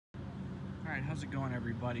Alright, how's it going,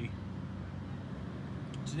 everybody?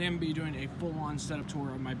 Today I'm going to be doing a full-on setup tour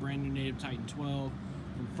of my brand new Native Titan 12.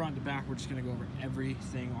 From front to back, we're just going to go over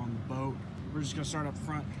everything on the boat. We're just going to start up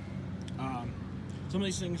front. Some of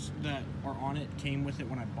these things that are on it came with it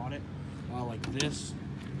when I bought it, like this.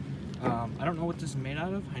 I don't know what this is made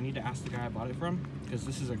out of. I need to ask the guy I bought it from, because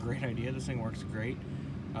this is a great idea. This thing works great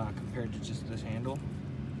compared to just this handle.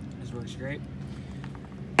 This works great.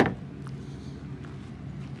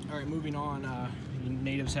 Alright, moving on,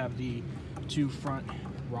 Natives have the two front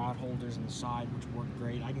rod holders on the side, which work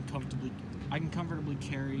great. I can comfortably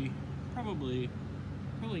carry probably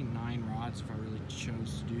 9 rods if I really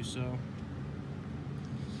chose to do so.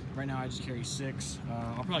 Right now I just carry 6.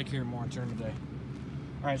 I'll probably carry more in tournament day.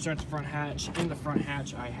 Alright, start the front hatch. In the front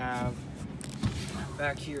hatch I have,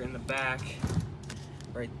 back here in the back,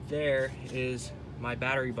 right there is my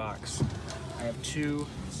battery box. I have 2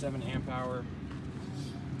 7 amp hour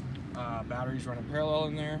batteries running parallel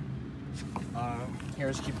in there.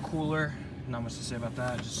 Here's to keep it cooler. Not much to say about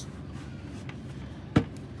that.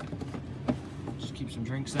 Just keep some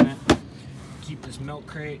drinks in it. Keep this milk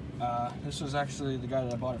crate. This was actually the guy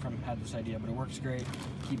that I bought it from had this idea, but it works great.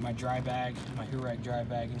 Keep my dry bag, my Hurag dry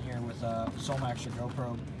bag in here with Solmax or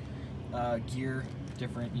GoPro gear,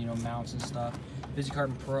 different mounts and stuff.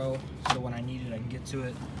 VisiCarbon Pro, so when I need it I can get to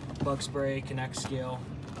it. Bug spray, Connect scale.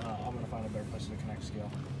 I'm gonna find a better place to connect scale.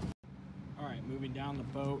 Alright, moving down the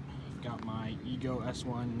boat, I've got my Ego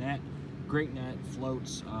S1 net. Great net,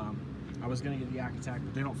 floats. I was gonna get the Kayak,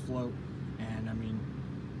 but they don't float, and I mean,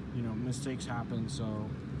 mistakes happen, so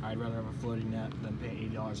I'd rather have a floating net than pay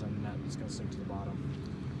 $80 on a net that's gonna sink to the bottom.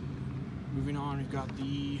 Moving on, we've got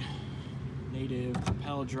the Native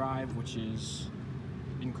Propel Drive, which is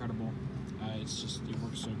incredible. It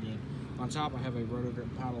works so good. On top, I have a roto grip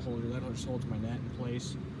paddle holder that just holds my net in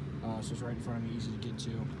place, so it's right in front of me, easy to get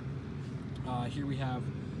to. Here we have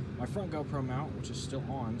my front GoPro mount, which is still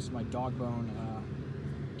on. This is my dog bone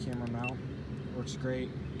camera mount. Works great.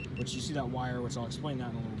 Which you see that wire, which I'll explain that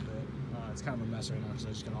in a little bit. It's kind of a mess right now because I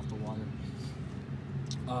just got off the water.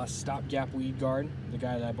 Stopgap weed guard. The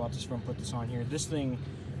guy that I bought this from put this on here. This thing,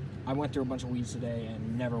 I went through a bunch of weeds today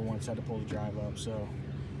and never once had to pull the drive up, so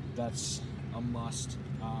that's a must.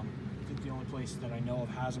 I think the only place that I know of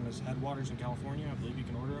has them is Headwaters in California. I believe you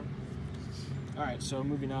can order them. Alright, so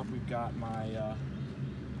moving up, we've got my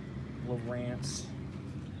Lowrance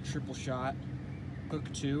triple shot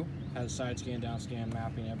Hook 2. Has side scan, down scan,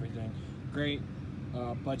 mapping, everything. Great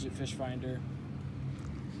budget fish finder.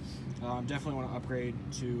 Definitely want to upgrade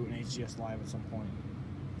to an HCS Live at some point.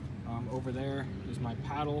 Over there is my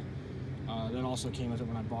paddle. That also came with it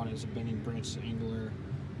when I bought it. It's a bending branch angler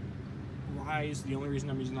rise. The only reason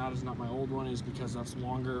I'm using that is not my old one is because that's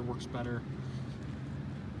longer, works better.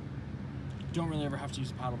 Don't really ever have to use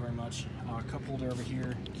the paddle very much. Cup holder over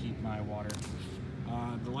here to keep my water.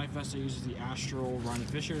 The life vest I use is the Astral Ronnie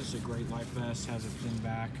Fisher. It's a great life vest, has a thin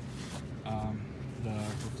back, the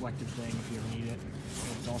reflective thing if you ever need it.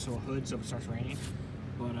 It's also a hood so if it starts raining.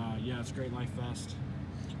 But yeah, it's a great life vest.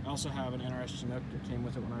 I also have an NRS Chinook that came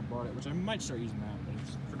with it when I bought it, which I might start using that,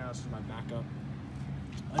 but for now this is my backup.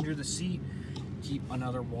 Under the seat, keep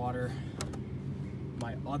another water.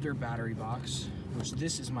 My other battery box, which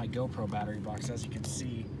this is my GoPro battery box. As you can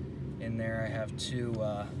see in there, I have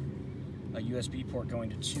a USB port going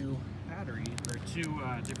to 2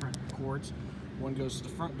 different cords. One goes to the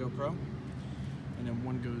front GoPro, and then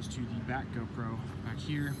one goes to the back GoPro back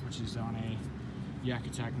here, which is on a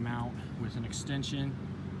Kayak mount with an extension.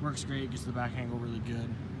 Works great, gets the back angle really good.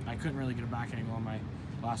 I couldn't really get a back angle on my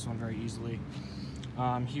last one very easily.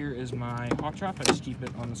 Here is my hawk trap. I just keep it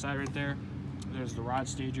on the side right there. There's the rod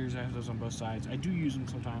stagers. I have those on both sides. I do use them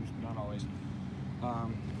sometimes, but not always.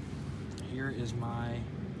 Here's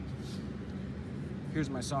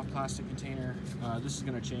my soft plastic container. This is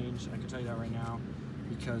going to change, I can tell you that right now,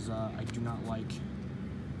 because I do not like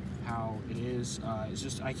how it is. It's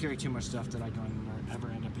just, I carry too much stuff that I don't ever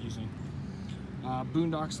end up using.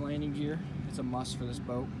 Boondocks landing gear. It's a must for this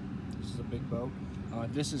boat. This is a big boat.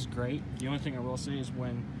 This is great. The only thing I will say is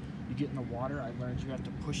when you get in the water, I learned you have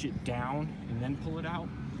to push it down and then pull it out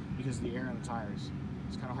because of the air in the tires.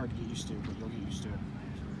 It's kind of hard to get used to, but you'll get used to it.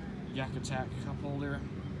 Kayak cup holder.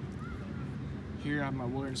 Here I have my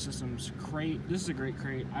Wilderness Systems crate. This is a great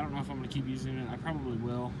crate. I don't know if I'm going to keep using it. I probably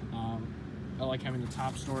will. I like having the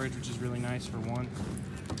top storage, which is really nice for one.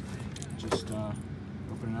 Just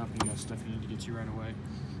open it up and you got stuff you need to get to right away.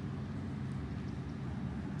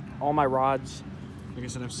 All my rods, like I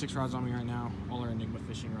said, I have 6 rods on me right now. All are Enigma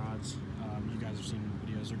fishing rods. You guys have seen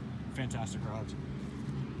the videos. They're fantastic rods.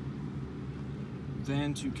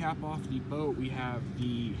 Then to cap off the boat, we have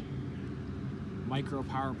the micro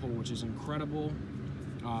power pole, which is incredible.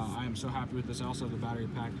 I am so happy with this. I also have the battery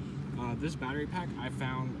pack. This battery pack I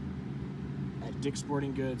found at Dick's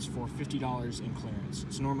Sporting Goods for $50 in clearance.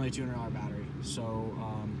 It's normally a $200 battery, so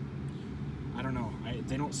I don't know.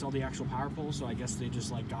 They don't sell the actual power pole, so I guess they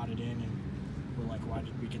just like got it in and were like, why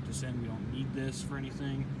did we get this in? We don't need this for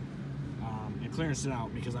anything. And clearance it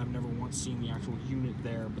out because I've never once seen the actual unit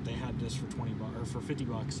there, but they had this for 20 bucks or for 50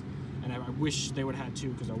 bucks, and I wish they would have had two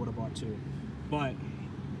because I would have bought two. But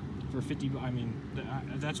for 50, I mean,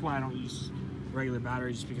 that's why I don't use regular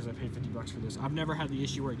batteries, just because I paid 50 bucks for this. I've never had the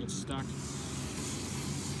issue where it gets stuck.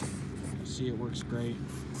 See, it works great.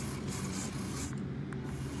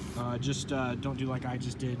 Just don't do like I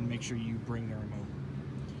just did, and make sure you bring the remote.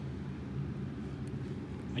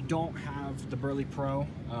 I don't have the Burley Pro.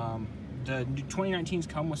 The 2019s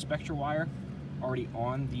come with Spectra wire already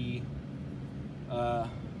on the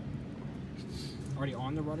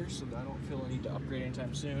rudder, so I don't feel a need to upgrade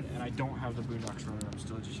anytime soon. And I don't have the Boondocks rudder. I'm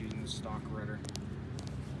still just using the stock rudder.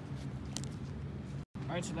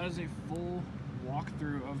 Alright, so that is a full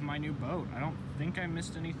walkthrough of my new boat. I don't think I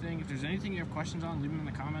missed anything. If there's anything you have questions on, leave them in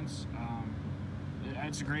the comments.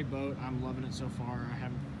 It's a great boat. I'm loving it so far. I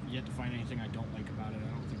haven't yet to find anything I don't like about it. I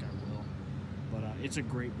don't think I will. But it's a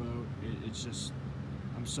great boat. It's just,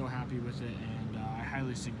 I'm so happy with it, and I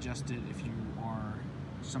highly suggest it if you are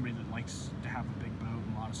somebody that likes to have a big boat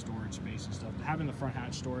and a lot of storage space and stuff. Having the front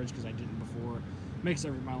hatch storage, because I didn't before, makes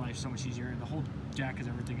my life so much easier. The whole deck and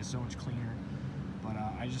everything is so much cleaner. But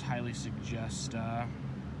I just highly suggest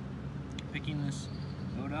picking this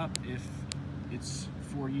boat up if it's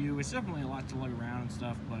for you. It's definitely a lot to lug around and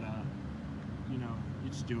stuff, but you know,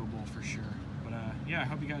 it's doable for sure. But yeah, I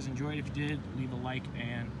hope you guys enjoyed. If you did, leave a like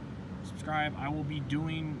and subscribe. I will be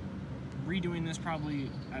redoing this probably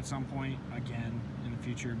at some point again in the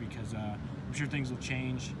future, because I'm sure things will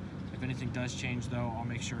change. If anything does change though, I'll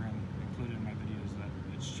make sure and include it in my videos that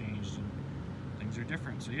it's changed and things are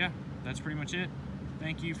different. So yeah, that's pretty much it.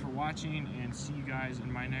 Thank you for watching, and see you guys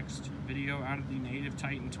in my next video out of the Native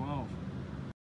Titan 12.